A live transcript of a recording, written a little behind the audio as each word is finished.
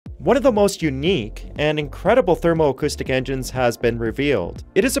One of the most unique and incredible thermoacoustic engines has been revealed.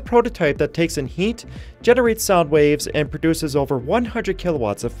 It is a prototype that takes in heat, generates sound waves, and produces over 100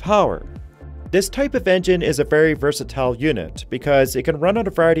 kilowatts of power. This type of engine is a very versatile unit because it can run on a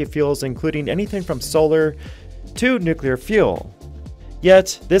variety of fuels, including anything from solar to nuclear fuel.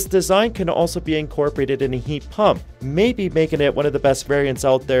 Yet, this design can also be incorporated in a heat pump, maybe making it one of the best variants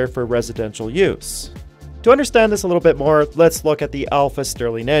out there for residential use. To understand this a little bit more, let's look at the Alpha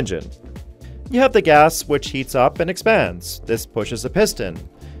Stirling engine. You have the gas, which heats up and expands. This pushes a piston.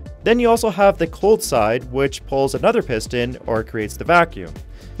 Then you also have the cold side, which pulls another piston or creates the vacuum.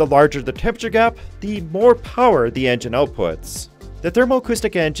 The larger the temperature gap, the more power the engine outputs. The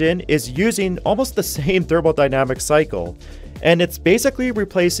thermoacoustic engine is using almost the same thermodynamic cycle, and it's basically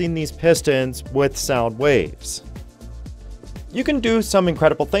replacing these pistons with sound waves. You can do some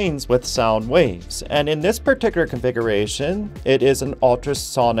incredible things with sound waves, and in this particular configuration, it is an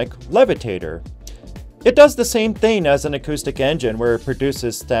ultrasonic levitator. It does the same thing as an acoustic engine where it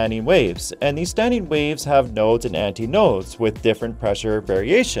produces standing waves, and these standing waves have nodes and antinodes with different pressure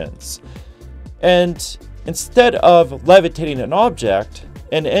variations. And instead of levitating an object,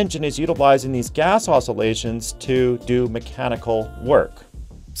 an engine is utilizing these gas oscillations to do mechanical work.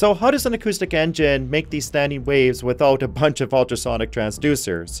 So how does an acoustic engine make these standing waves without a bunch of ultrasonic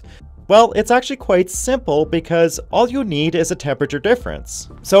transducers? Well, it's actually quite simple because all you need is a temperature difference.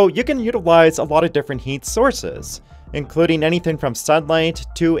 So you can utilize a lot of different heat sources, including anything from sunlight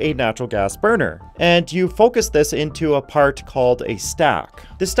to a natural gas burner. And you focus this into a part called a stack.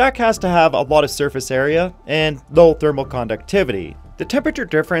 The stack has to have a lot of surface area and low thermal conductivity. The temperature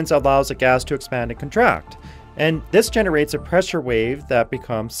difference allows a gas to expand and contract, and this generates a pressure wave that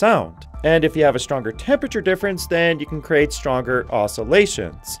becomes sound. And if you have a stronger temperature difference, then you can create stronger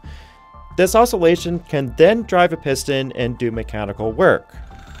oscillations. This oscillation can then drive a piston and do mechanical work.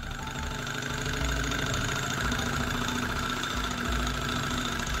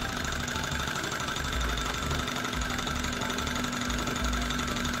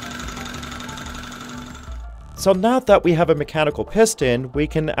 So now that we have a mechanical piston, we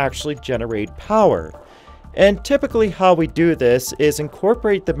can actually generate power. And typically how we do this is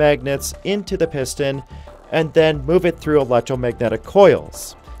incorporate the magnets into the piston and then move it through electromagnetic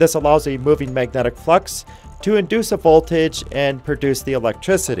coils. This allows a moving magnetic flux to induce a voltage and produce the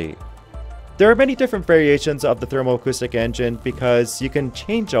electricity. There are many different variations of the thermoacoustic engine because you can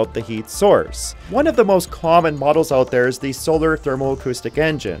change out the heat source. One of the most common models out there is the solar thermoacoustic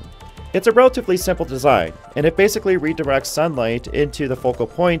engine. It's a relatively simple design, and it basically redirects sunlight into the focal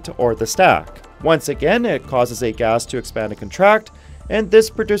point or the stack. Once again, it causes a gas to expand and contract, and this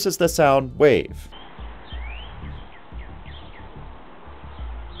produces the sound wave.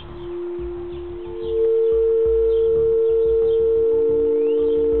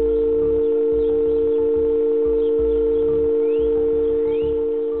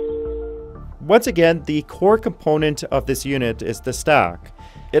 Once again, the core component of this unit is the stack.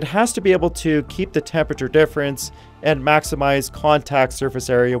 It has to be able to keep the temperature difference and maximize contact surface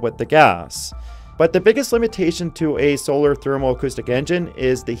area with the gas. But the biggest limitation to a solar thermoacoustic engine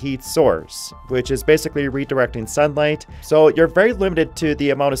is the heat source, which is basically redirecting sunlight. So you're very limited to the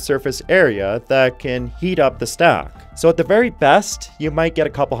amount of surface area that can heat up the stack. So at the very best, you might get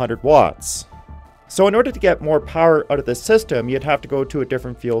a couple hundred watts. So in order to get more power out of the system, you'd have to go to a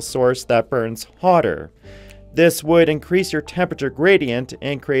different fuel source that burns hotter. This would increase your temperature gradient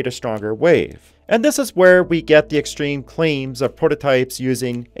and create a stronger wave. And this is where we get the extreme claims of prototypes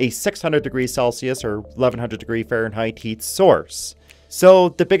using a 600 degrees Celsius or 1100 degree Fahrenheit heat source. So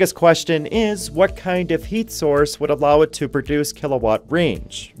the biggest question is, what kind of heat source would allow it to produce kilowatt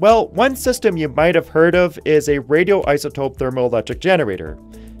range? Well, one system you might have heard of is a radioisotope thermoelectric generator.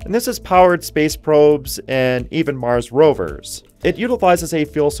 And this has powered space probes and even Mars rovers. It utilizes a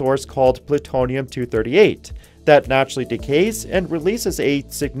fuel source called plutonium-238 that naturally decays and releases a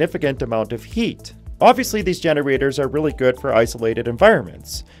significant amount of heat. Obviously, these generators are really good for isolated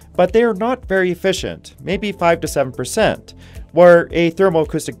environments, but they are not very efficient, maybe 5 to 7%, where a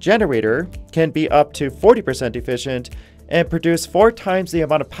thermoacoustic generator can be up to 40% efficient and produce 4 times the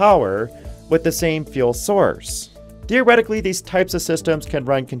amount of power with the same fuel source. Theoretically, these types of systems can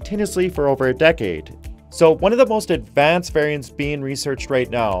run continuously for over a decade. So one of the most advanced variants being researched right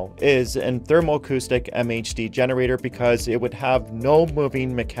now is a thermoacoustic MHD generator because it would have no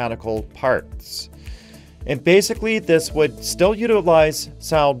moving mechanical parts. And basically this would still utilize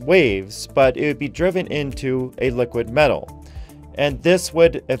sound waves, but it would be driven into a liquid metal. And this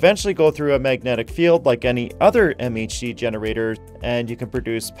would eventually go through a magnetic field like any other MHD generator, and you can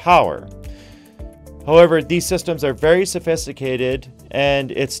produce power. However, these systems are very sophisticated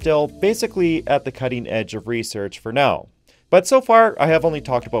and it's still basically at the cutting edge of research for now. But so far, I have only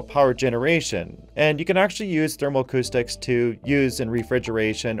talked about power generation, and you can actually use thermoacoustics to use in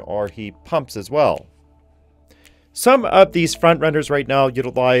refrigeration or heat pumps as well. Some of these frontrunners right now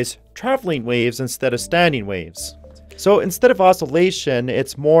utilize traveling waves instead of standing waves. So instead of oscillation,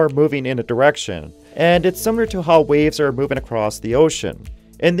 it's more moving in a direction, and it's similar to how waves are moving across the ocean.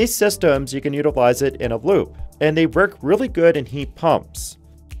 In these systems, you can utilize it in a loop, and they work really good in heat pumps.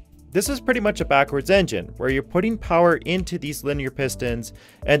 This is pretty much a backwards engine, where you're putting power into these linear pistons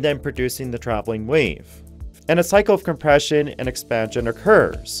and then producing the traveling wave. And a cycle of compression and expansion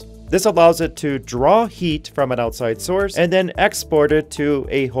occurs. This allows it to draw heat from an outside source and then export it to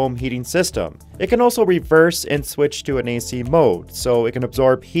a home heating system. It can also reverse and switch to an AC mode, so it can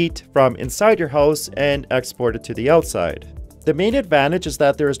absorb heat from inside your house and export it to the outside. The main advantage is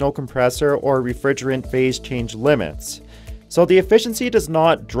that there is no compressor or refrigerant phase change limits. So the efficiency does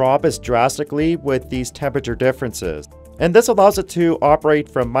not drop as drastically with these temperature differences. And this allows it to operate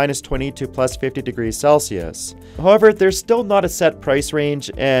from -20 to +50 degrees Celsius. However, there's still not a set price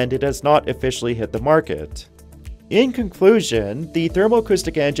range and it has not officially hit the market. In conclusion, the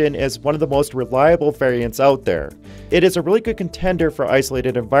thermoacoustic engine is one of the most reliable variants out there. It is a really good contender for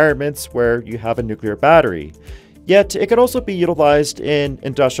isolated environments where you have a nuclear battery. Yet, it could also be utilized in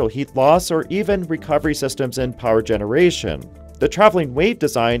industrial heat loss or even recovery systems in power generation. The traveling wave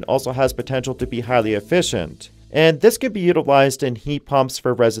design also has potential to be highly efficient, and this can be utilized in heat pumps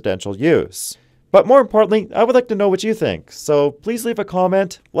for residential use. But more importantly, I would like to know what you think, so please leave a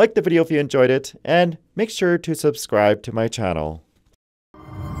comment, like the video if you enjoyed it, and make sure to subscribe to my channel.